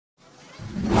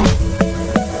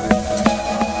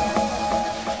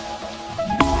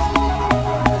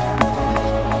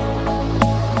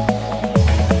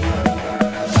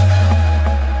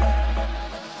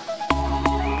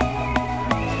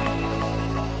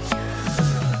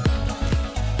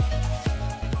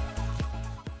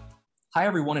Hi,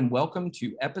 everyone, and welcome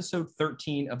to episode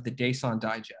 13 of the DASON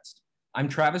Digest. I'm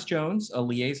Travis Jones, a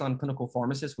liaison clinical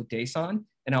pharmacist with DASON,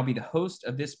 and I'll be the host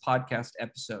of this podcast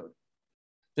episode.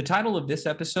 The title of this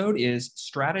episode is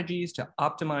Strategies to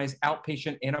Optimize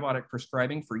Outpatient Antibiotic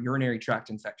Prescribing for Urinary Tract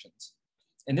Infections.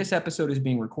 And this episode is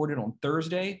being recorded on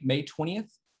Thursday, May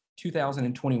 20th,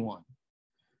 2021.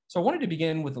 So I wanted to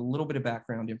begin with a little bit of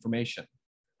background information.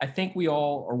 I think we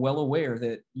all are well aware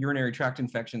that urinary tract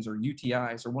infections, or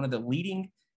UTIs, are one of the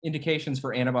leading indications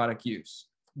for antibiotic use,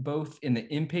 both in the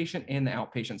inpatient and the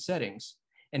outpatient settings.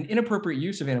 And inappropriate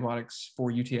use of antibiotics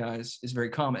for UTIs is very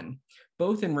common,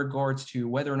 both in regards to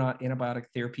whether or not antibiotic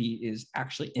therapy is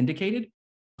actually indicated,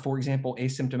 for example,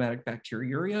 asymptomatic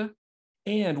bacteriuria,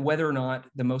 and whether or not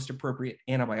the most appropriate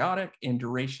antibiotic and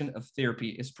duration of therapy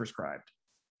is prescribed.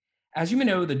 As you may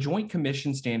know, the Joint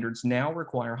Commission standards now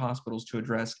require hospitals to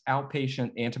address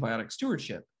outpatient antibiotic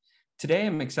stewardship. Today,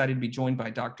 I'm excited to be joined by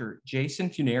Dr. Jason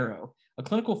Funero, a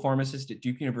clinical pharmacist at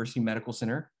Duke University Medical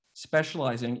Center,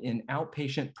 specializing in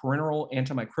outpatient parenteral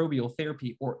antimicrobial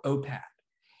therapy, or OPAT.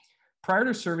 Prior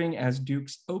to serving as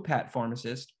Duke's OPAT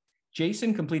pharmacist,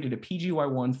 Jason completed a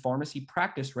PGY1 pharmacy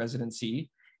practice residency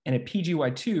and a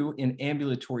PGY2 in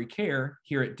ambulatory care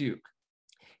here at Duke.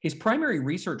 His primary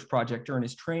research project during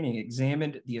his training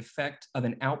examined the effect of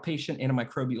an outpatient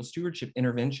antimicrobial stewardship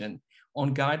intervention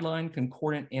on guideline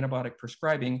concordant antibiotic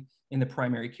prescribing in the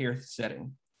primary care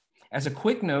setting. As a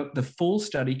quick note, the full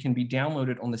study can be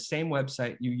downloaded on the same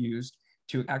website you used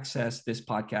to access this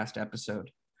podcast episode.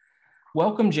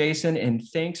 Welcome, Jason, and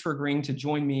thanks for agreeing to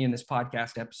join me in this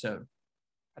podcast episode.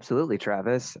 Absolutely,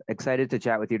 Travis. Excited to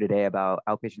chat with you today about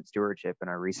outpatient stewardship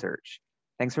and our research.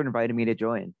 Thanks for inviting me to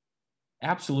join.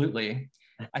 Absolutely.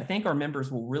 I think our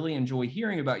members will really enjoy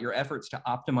hearing about your efforts to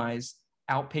optimize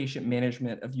outpatient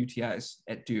management of UTIs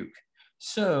at Duke.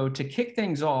 So to kick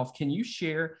things off, can you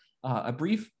share a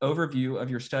brief overview of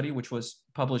your study, which was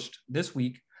published this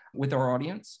week, with our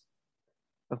audience?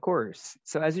 Of course.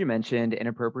 So as you mentioned,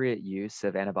 inappropriate use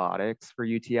of antibiotics for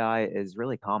UTI is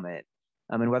really common.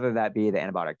 And whether that be the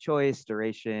antibiotic choice,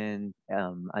 duration,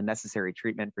 unnecessary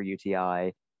treatment for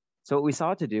UTI. So what we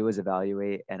sought to do was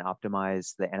evaluate and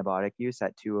optimize the antibiotic use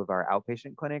at two of our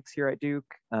outpatient clinics here at Duke.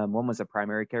 One was a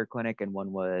primary care clinic and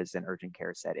one was an urgent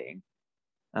care setting.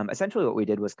 Essentially what we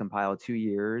did was compile 2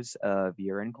 years of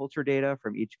urine culture data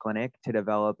from each clinic to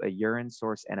develop a urine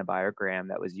source antibiogram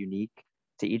that was unique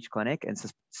to each clinic and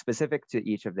specific to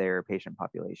each of their patient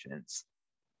populations.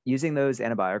 Using those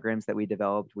antibiograms that we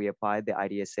developed, we applied the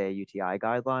IDSA UTI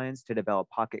guidelines to develop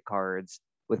pocket cards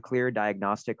with clear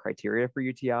diagnostic criteria for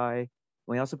UTI.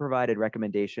 We also provided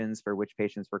recommendations for which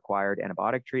patients required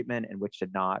antibiotic treatment and which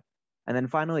did not. And then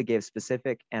finally gave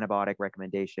specific antibiotic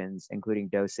recommendations, including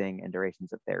dosing and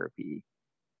durations of therapy.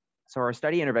 So our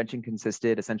study intervention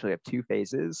consisted essentially of 2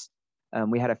 phases.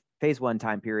 We had a phase 1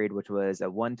 time period, which was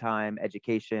a one-time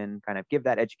education, kind of give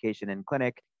that education in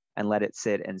clinic and let it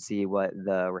sit and see what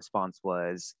the response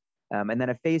was. And then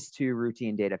a phase 2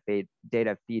 routine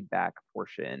data feedback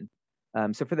portion.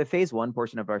 So for the phase 1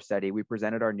 portion of our study, we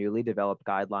presented our newly developed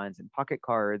guidelines and pocket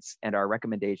cards and our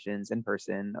recommendations in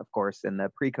person, of course, in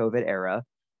the pre-COVID era,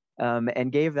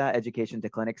 and gave that education to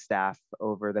clinic staff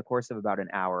over the course of about an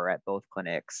hour at both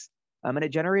clinics. And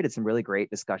it generated some really great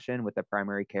discussion with the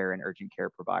primary care and urgent care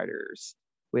providers.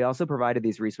 We also provided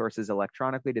these resources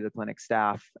electronically to the clinic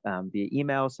staff via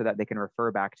email so that they can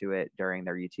refer back to it during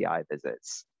their UTI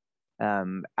visits.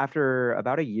 After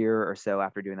about a year or so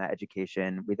after doing that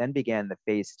education, we then began the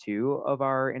phase 2 of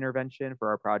our intervention for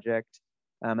our project.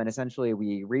 And essentially,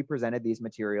 we represented these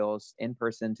materials in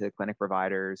person to clinic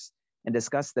providers and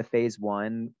discussed the phase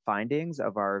 1 findings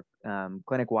of our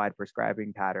clinic-wide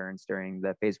prescribing patterns during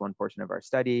the phase 1 portion of our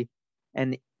study,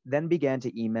 and then began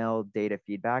to email data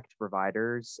feedback to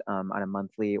providers on a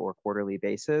monthly or quarterly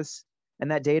basis. And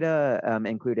that data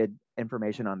included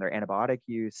information on their antibiotic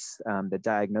use, the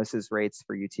diagnosis rates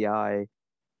for UTI,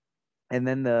 and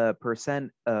then the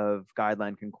percent of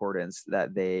guideline concordance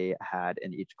that they had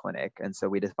in each clinic. And so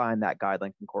we defined that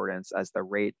guideline concordance as the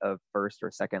rate of first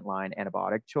or second line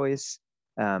antibiotic choice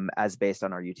as based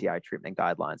on our UTI treatment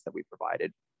guidelines that we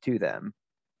provided to them.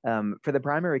 For the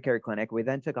primary care clinic, we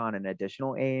then took on an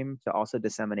additional aim to also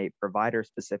disseminate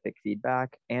provider-specific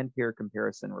feedback and peer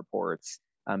comparison reports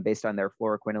based on their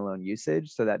fluoroquinolone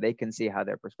usage so that they can see how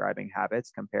their prescribing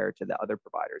habits compare to the other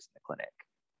providers in the clinic.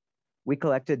 We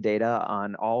collected data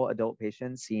on all adult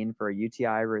patients seen for a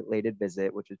UTI-related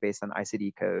visit, which was based on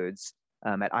ICD codes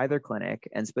at either clinic,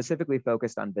 and specifically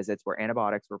focused on visits where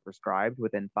antibiotics were prescribed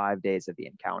within 5 days of the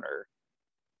encounter.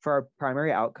 For our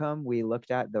primary outcome, we looked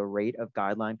at the rate of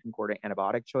guideline concordant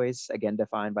antibiotic choice, again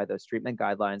defined by those treatment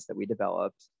guidelines that we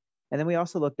developed. And then we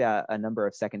also looked at a number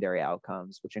of secondary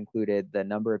outcomes, which included the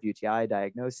number of UTI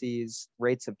diagnoses,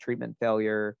 rates of treatment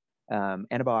failure,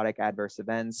 antibiotic adverse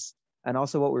events, and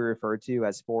also what we refer to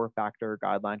as four-factor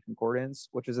guideline concordance,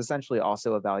 which is essentially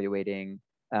also evaluating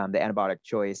the antibiotic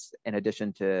choice in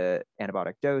addition to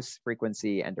antibiotic dose,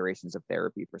 frequency, and durations of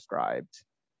therapy prescribed.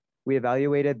 We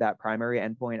evaluated that primary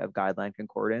endpoint of guideline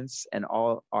concordance and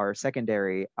all our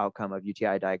secondary outcome of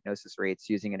UTI diagnosis rates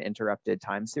using an interrupted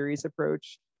time series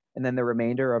approach. And then the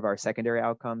remainder of our secondary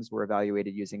outcomes were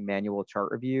evaluated using manual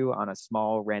chart review on a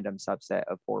small random subset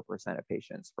of 4% of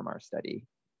patients from our study.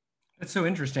 That's so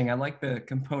interesting. I like the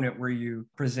component where you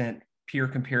present peer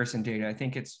comparison data. I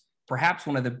think it's perhaps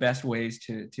one of the best ways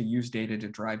to use data to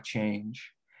drive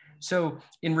change. So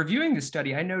in reviewing the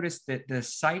study, I noticed that the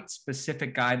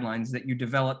site-specific guidelines that you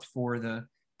developed for the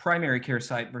primary care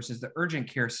site versus the urgent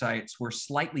care sites were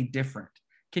slightly different.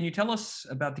 Can you tell us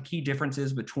about the key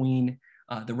differences between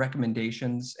the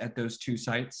recommendations at those two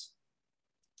sites?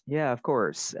 Yeah, of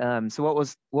course. So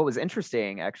what was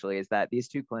interesting actually is that these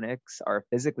two clinics are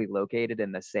physically located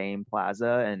in the same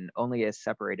plaza and only is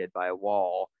separated by a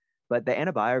wall. But the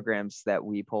antibiograms that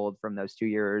we pulled from those 2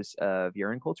 years of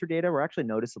urine culture data were actually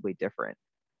noticeably different,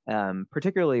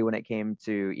 particularly when it came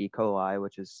to E. coli,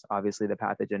 which is obviously the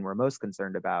pathogen we're most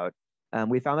concerned about.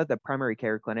 We found that the primary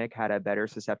care clinic had a better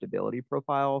susceptibility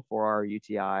profile for our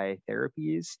UTI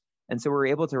therapies. And so we were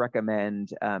able to recommend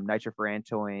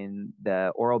nitrofurantoin,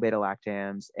 the oral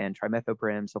beta-lactams, and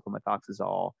trimethoprim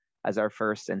sulfamethoxazole as our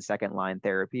first and second line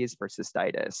therapies for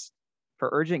cystitis. For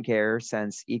urgent care,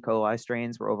 since E. coli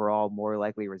strains were overall more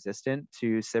likely resistant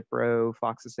to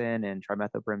ciprofloxacin and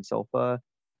trimethoprim sulfa,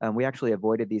 we actually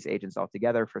avoided these agents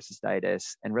altogether for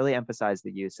cystitis and really emphasized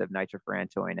the use of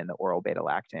nitrofurantoin and the oral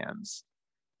beta-lactams.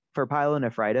 For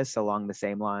pyelonephritis, along the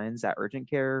same lines, at urgent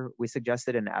care, we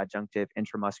suggested an adjunctive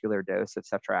intramuscular dose of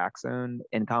ceftriaxone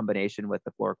in combination with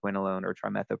the fluoroquinolone or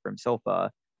trimethoprim sulfa,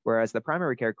 whereas the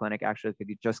primary care clinic actually could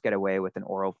just get away with an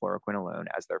oral fluoroquinolone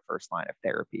as their first line of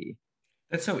therapy.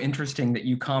 That's so interesting that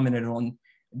you commented on,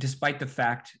 despite the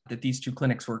fact that these two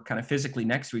clinics were kind of physically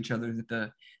next to each other, that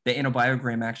the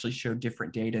antibiogram actually showed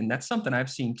different data. And that's something I've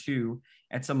seen too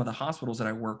at some of the hospitals that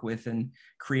I work with, and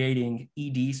creating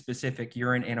ED-specific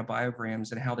urine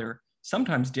antibiograms and how they're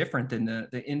sometimes different than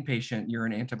the inpatient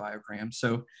urine antibiogram.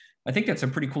 So I think that's a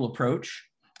pretty cool approach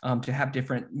to have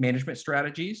different management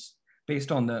strategies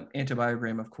based on the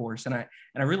antibiogram, of course. And I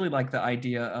really like the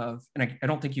idea of, and I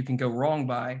don't think you can go wrong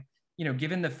by,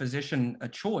 giving the physician a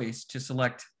choice to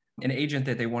select an agent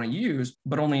that they want to use,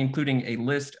 but only including a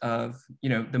list of,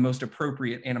 the most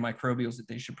appropriate antimicrobials that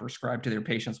they should prescribe to their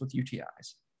patients with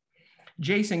UTIs.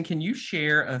 Jason, can you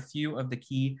share a few of the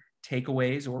key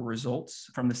takeaways or results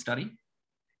from the study?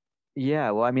 Yeah,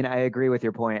 well, I mean, I agree with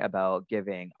your point about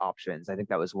giving options. I think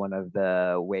that was one of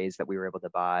the ways that we were able to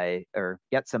buy or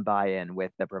get some buy-in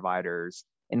with the providers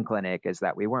in clinic, is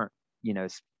that we weren't,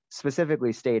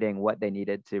 specifically stating what they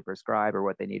needed to prescribe or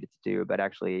what they needed to do, but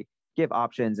actually give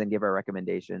options and give our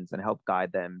recommendations and help guide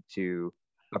them to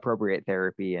appropriate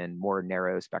therapy and more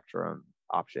narrow spectrum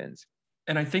options.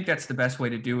 And I think that's the best way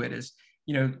to do it is,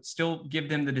 still give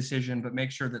them the decision, but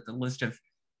make sure that the list of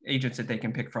agents that they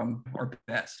can pick from are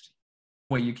best.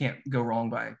 Way you can't go wrong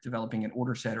by developing an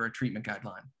order set or a treatment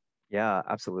guideline. Yeah,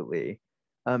 absolutely.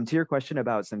 To your question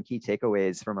about some key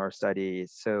takeaways from our study,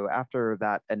 so after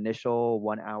that initial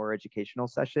 1 hour educational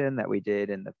session that we did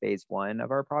in the phase 1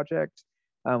 of our project,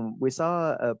 we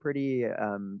saw a pretty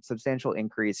substantial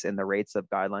increase in the rates of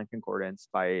guideline concordance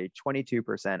by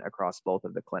 22% across both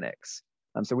of the clinics.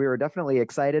 So we were definitely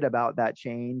excited about that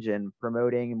change and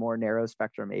promoting more narrow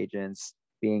spectrum agents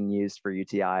being used for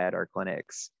UTI at our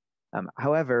clinics.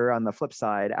 However, on the flip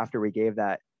side, after we gave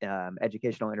that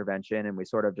educational intervention and we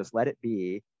sort of just let it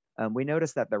be, we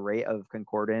noticed that the rate of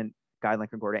guideline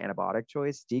concordant antibiotic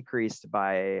choice decreased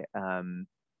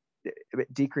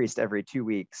every 2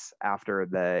 weeks after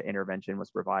the intervention was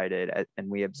provided. And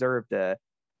we observed a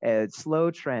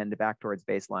slow trend back towards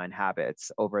baseline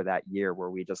habits over that year where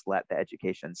we just let the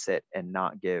education sit and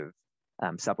not give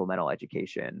supplemental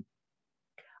education.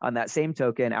 On that same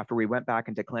token, after we went back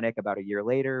into clinic about a year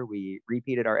later, we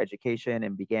repeated our education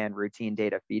and began routine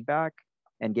data feedback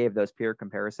and gave those peer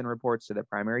comparison reports to the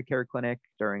primary care clinic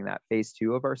during that phase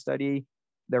 2 of our study.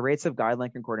 The rates of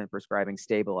guideline concordant prescribing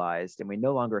stabilized, and we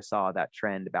no longer saw that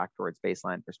trend back towards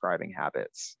baseline prescribing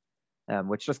habits,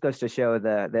 which just goes to show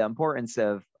the importance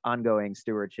of ongoing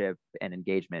stewardship and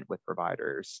engagement with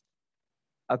providers.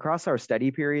 Across our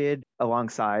study period,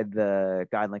 alongside the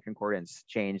guideline concordance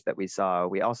change that we saw,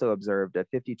 we also observed a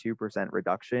 52%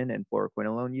 reduction in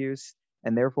fluoroquinolone use,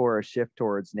 and therefore a shift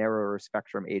towards narrower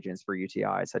spectrum agents for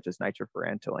UTI, such as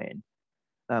nitrofurantoin.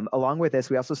 Along with this,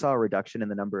 we also saw a reduction in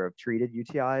the number of treated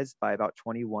UTIs by about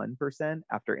 21%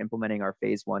 after implementing our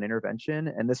phase 1 intervention,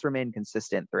 and this remained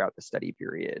consistent throughout the study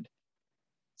period.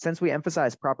 Since we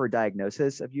emphasize proper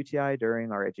diagnosis of UTI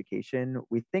during our education,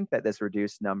 we think that this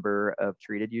reduced number of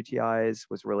treated UTIs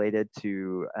was related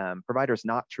to providers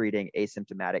not treating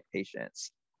asymptomatic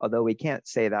patients, although we can't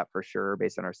say that for sure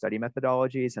based on our study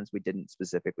methodology since we didn't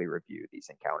specifically review these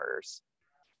encounters.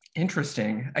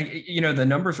 Interesting. The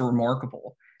numbers are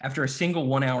remarkable. After a single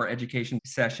 1-hour education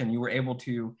session, you were able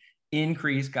to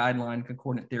increase guideline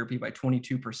concordant therapy by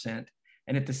 22%.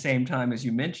 And at the same time, as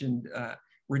you mentioned,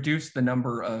 reduce the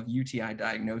number of UTI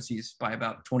diagnoses by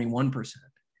about 21%.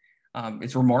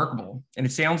 It's remarkable. And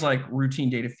it sounds like routine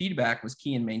data feedback was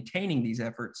key in maintaining these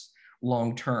efforts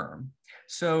long term.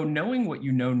 So knowing what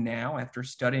you know now after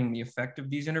studying the effect of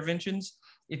these interventions,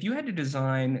 if you had to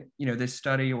design, this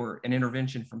study or an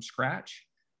intervention from scratch,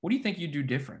 what do you think you'd do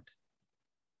different?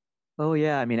 Oh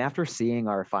yeah, I mean, after seeing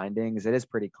our findings, it is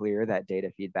pretty clear that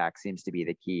data feedback seems to be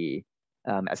the key.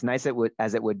 As nice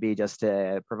as it would be just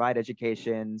to provide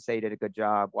education, say you did a good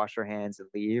job, wash your hands and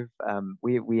leave,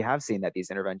 we have seen that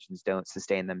these interventions don't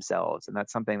sustain themselves. And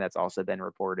that's something that's also been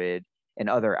reported in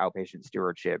other outpatient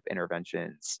stewardship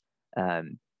interventions.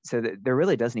 There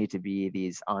really does need to be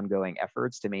these ongoing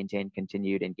efforts to maintain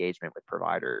continued engagement with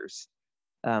providers.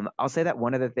 I'll say that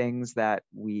one of the things that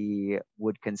we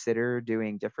would consider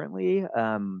doing differently,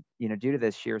 due to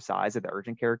the sheer size of the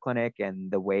urgent care clinic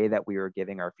and the way that we were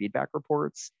giving our feedback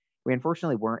reports, we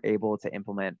unfortunately weren't able to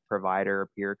implement provider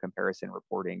peer comparison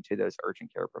reporting to those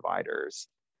urgent care providers.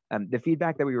 The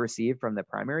feedback that we received from the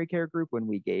primary care group when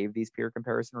we gave these peer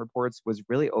comparison reports was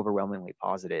really overwhelmingly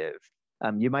positive.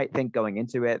 You might think going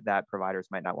into it that providers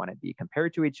might not want to be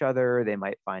compared to each other. They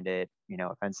might find it,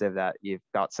 offensive that you've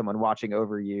got someone watching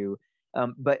over you.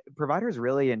 But providers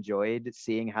really enjoyed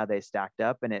seeing how they stacked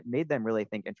up, and it made them really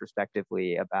think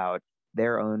introspectively about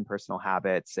their own personal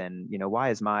habits and, why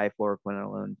is my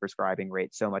fluoroquinolone prescribing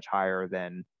rate so much higher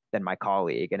than my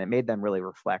colleague? And it made them really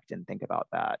reflect and think about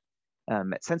that.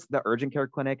 Since the urgent care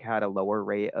clinic had a lower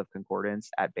rate of concordance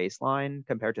at baseline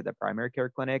compared to the primary care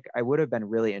clinic, I would have been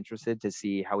really interested to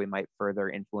see how we might further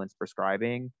influence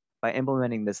prescribing by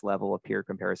implementing this level of peer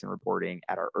comparison reporting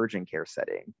at our urgent care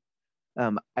setting.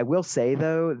 I will say,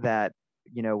 though, that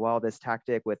while this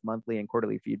tactic with monthly and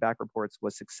quarterly feedback reports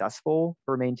was successful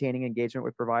for maintaining engagement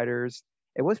with providers,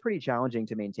 it was pretty challenging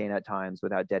to maintain at times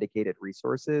without dedicated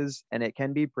resources, and it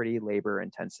can be pretty labor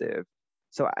intensive.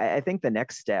 So I think the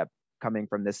next step coming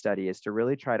from this study is to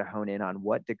really try to hone in on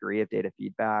what degree of data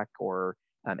feedback or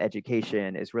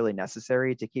education is really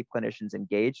necessary to keep clinicians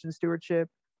engaged in stewardship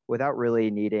without really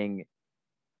needing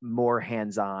more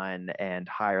hands-on and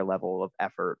higher level of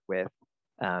effort with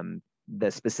the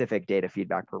specific data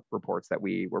feedback reports that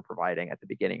we were providing at the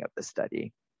beginning of the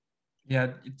study.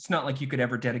 Yeah, it's not like you could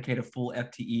ever dedicate a full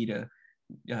FTE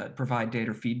to provide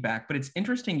data feedback, but it's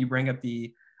interesting you bring up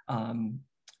the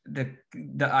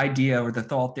idea or the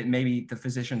thought that maybe the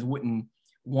physicians wouldn't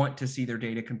want to see their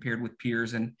data compared with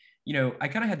peers. And, I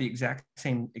kind of had the exact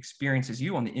same experience as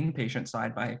you on the inpatient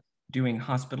side by doing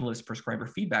hospitalist prescriber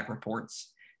feedback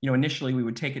reports. Initially we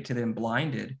would take it to them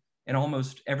blinded, and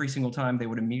almost every single time they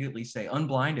would immediately say,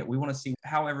 unblind it. We want to see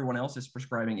how everyone else is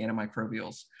prescribing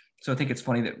antimicrobials. So I think it's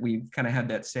funny that we've kind of had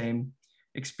that same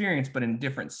experience, but in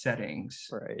different settings.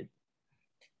 Right.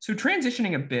 So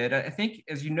transitioning a bit, I think,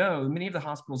 as you know, many of the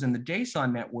hospitals in the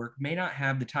DASON network may not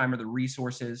have the time or the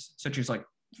resources, such as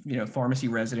pharmacy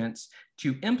residents,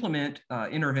 to implement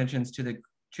interventions to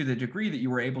the degree that you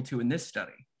were able to in this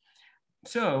study.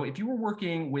 So if you were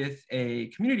working with a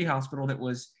community hospital that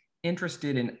was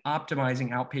interested in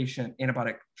optimizing outpatient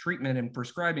antibiotic treatment and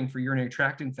prescribing for urinary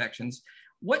tract infections,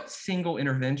 what single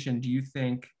intervention do you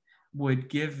think would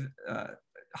give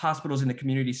hospitals in the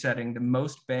community setting the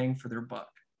most bang for their buck?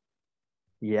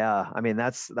 Yeah, I mean,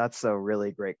 that's a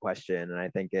really great question. And I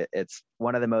think it's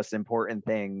one of the most important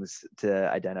things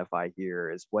to identify here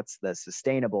is what's the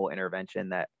sustainable intervention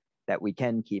that we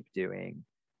can keep doing.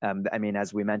 I mean,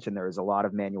 as we mentioned, there was a lot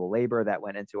of manual labor that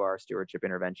went into our stewardship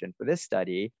intervention for this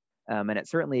study, and it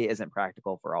certainly isn't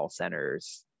practical for all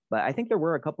centers. But I think there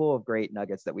were a couple of great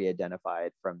nuggets that we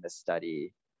identified from this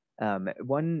study.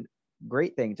 One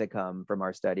great thing to come from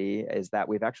our study is that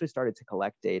we've actually started to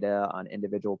collect data on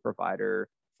individual provider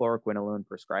fluoroquinolone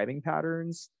prescribing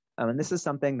patterns. And this is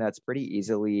something that's pretty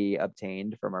easily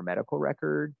obtained from our medical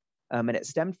record. And it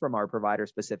stemmed from our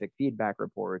provider-specific feedback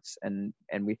reports. And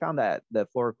we found that the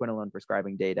fluoroquinolone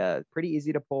prescribing data pretty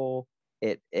easy to pull.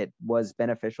 It was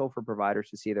beneficial for providers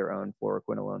to see their own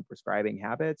fluoroquinolone prescribing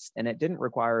habits, and it didn't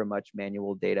require much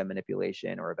manual data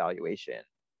manipulation or evaluation.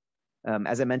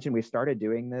 As I mentioned, we started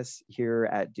doing this here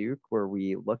at Duke, where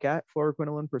we look at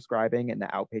fluoroquinolone prescribing in the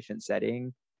outpatient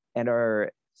setting and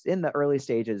are in the early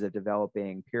stages of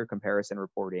developing peer comparison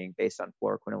reporting based on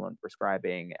fluoroquinolone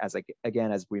prescribing. As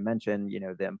again, as we mentioned,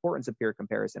 the importance of peer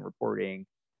comparison reporting.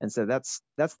 And so that's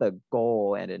the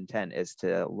goal and intent, is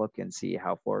to look and see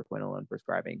how fluoroquinolone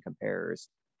prescribing compares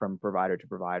from provider to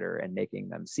provider and making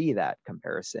them see that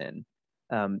comparison.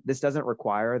 This doesn't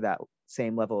require that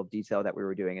same level of detail that we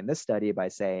were doing in this study by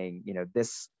saying,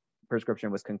 this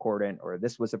prescription was concordant, or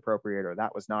this was appropriate, or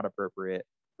that was not appropriate,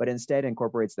 but instead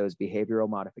incorporates those behavioral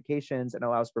modifications and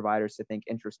allows providers to think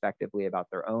introspectively about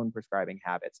their own prescribing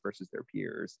habits versus their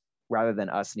peers, rather than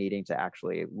us needing to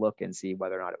actually look and see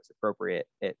whether or not it was appropriate.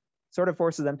 It sort of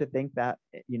forces them to think that,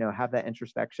 have that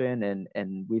introspection.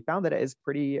 And we found that it is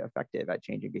pretty effective at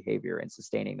changing behavior and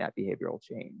sustaining that behavioral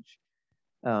change.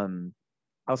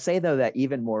 I'll say, though, that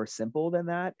even more simple than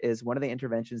that is one of the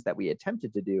interventions that we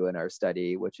attempted to do in our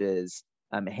study, which is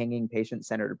hanging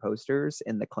patient-centered posters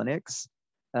in the clinics.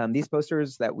 These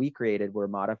posters that we created were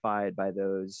modified by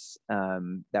those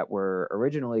that were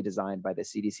originally designed by the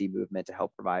CDC movement to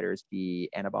help providers be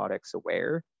antibiotics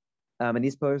aware. And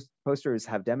these posters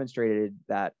have demonstrated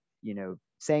that,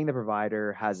 saying the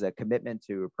provider has a commitment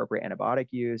to appropriate antibiotic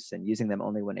use and using them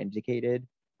only when indicated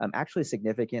actually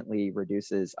significantly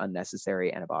reduces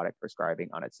unnecessary antibiotic prescribing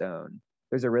on its own.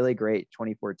 There's a really great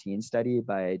 2014 study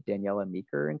by Daniela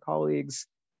Meeker and colleagues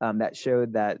that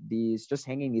showed that just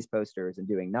hanging these posters and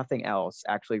doing nothing else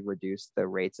actually reduced the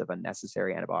rates of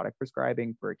unnecessary antibiotic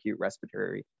prescribing for acute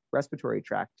respiratory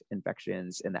tract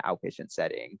infections in the outpatient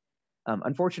setting.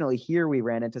 Unfortunately, here we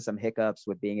ran into some hiccups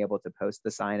with being able to post the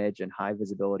signage in high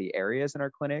visibility areas in our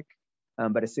clinic.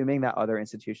 But assuming that other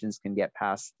institutions can get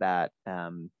past that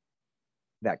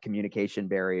communication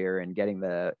barrier and getting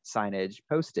the signage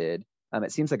posted,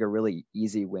 it seems like a really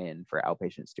easy win for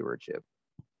outpatient stewardship.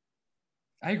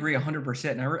 I agree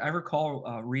 100%. And I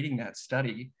recall reading that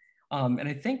study. And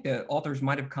I think the authors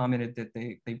might have commented that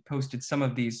they posted some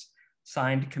of these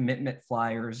signed commitment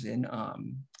flyers in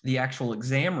the actual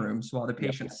exam rooms while the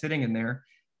patient's sitting in there.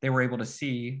 They were able to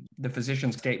see the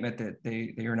physician's statement that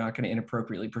they are not going to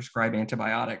inappropriately prescribe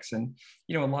antibiotics. And,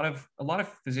 a lot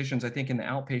of physicians, I think, in the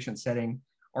outpatient setting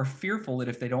are fearful that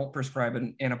if they don't prescribe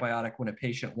an antibiotic when a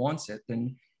patient wants it,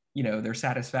 then, their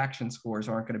satisfaction scores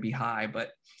aren't going to be high. But,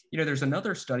 there's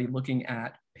another study looking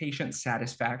at patient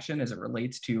satisfaction as it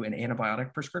relates to an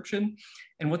antibiotic prescription.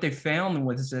 And what they found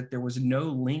was that there was no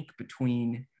link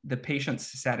between the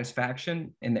patient's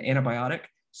satisfaction and the antibiotic,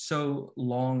 so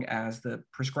long as the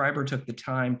prescriber took the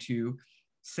time to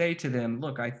say to them,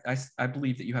 look, I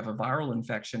believe that you have a viral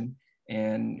infection,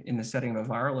 and in the setting of a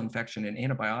viral infection, an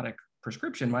antibiotic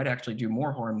prescription might actually do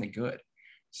more harm than good.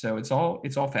 So it's all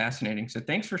fascinating. So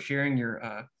thanks for sharing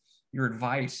your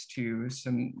advice to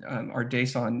some our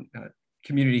DASON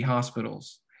community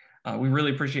hospitals. We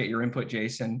really appreciate your input,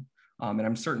 Jason. And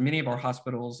I'm certain many of our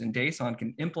hospitals in DASON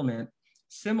can implement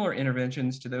similar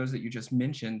interventions to those that you just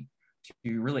mentioned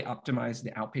to really optimize the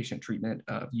outpatient treatment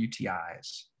of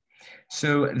UTIs.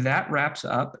 So that wraps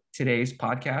up today's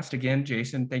podcast. Again,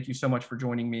 Jason, thank you so much for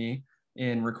joining me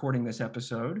in recording this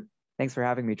episode. Thanks for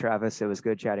having me, Travis. It was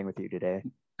good chatting with you today.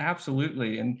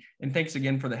 Absolutely. And thanks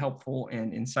again for the helpful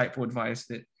and insightful advice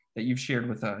that you've shared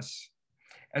with us.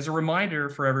 As a reminder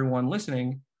for everyone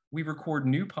listening, we record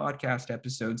new podcast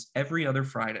episodes every other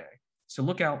Friday. So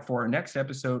look out for our next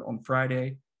episode on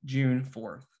Friday, June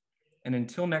 4th. And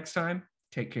until next time,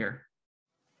 take care.